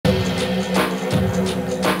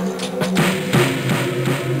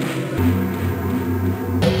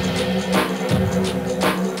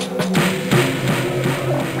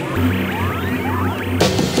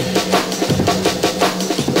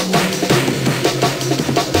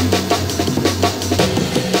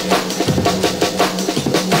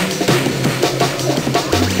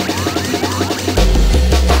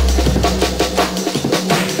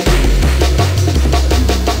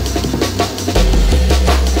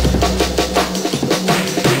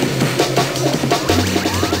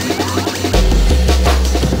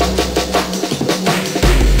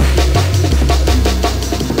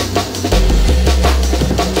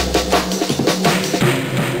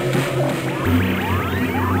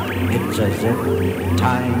as if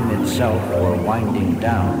time itself were winding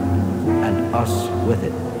down, and us with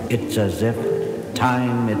it. It's as if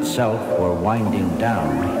time itself were winding down,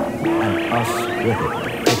 and us with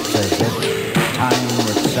it. It's as if time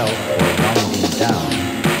itself were winding down,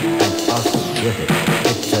 and us with it.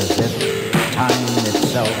 It's as if time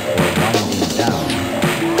itself were winding down,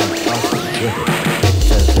 and us with it.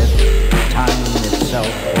 It's as if time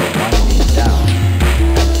itself were winding down,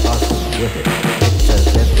 and us with it. It's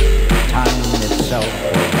as if time itself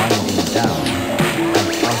were winding down,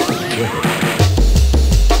 and us with it.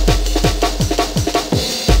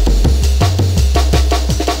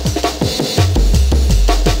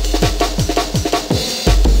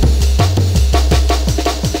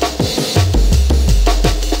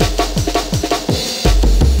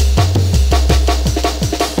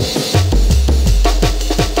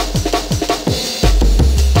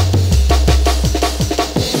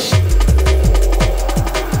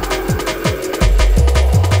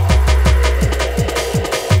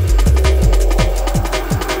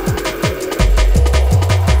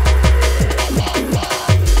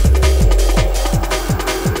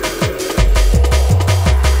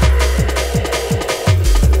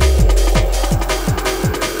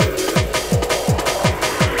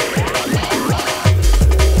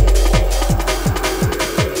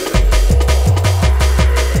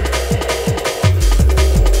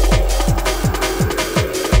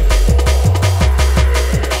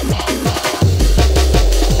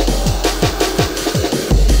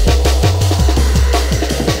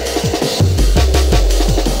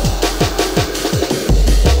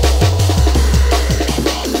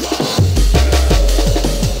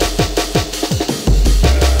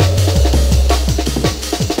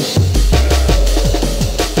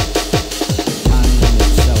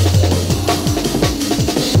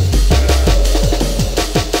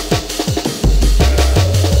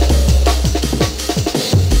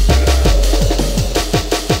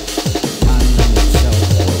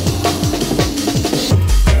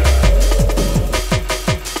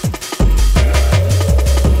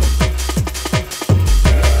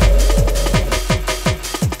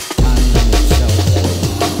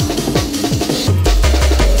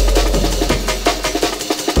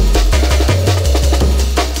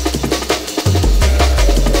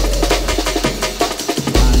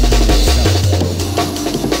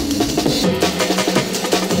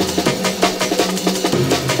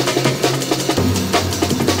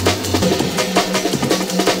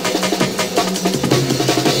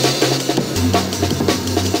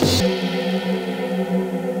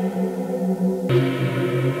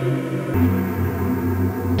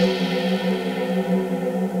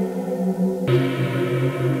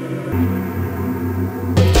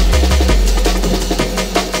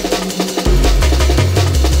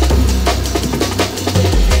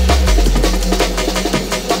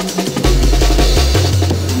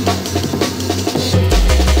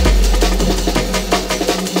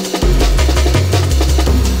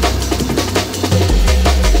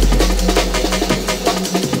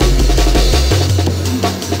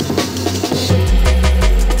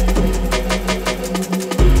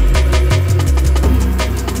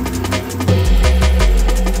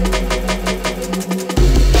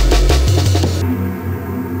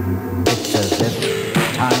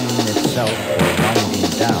 Time itself were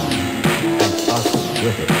winding down, and us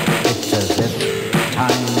with it.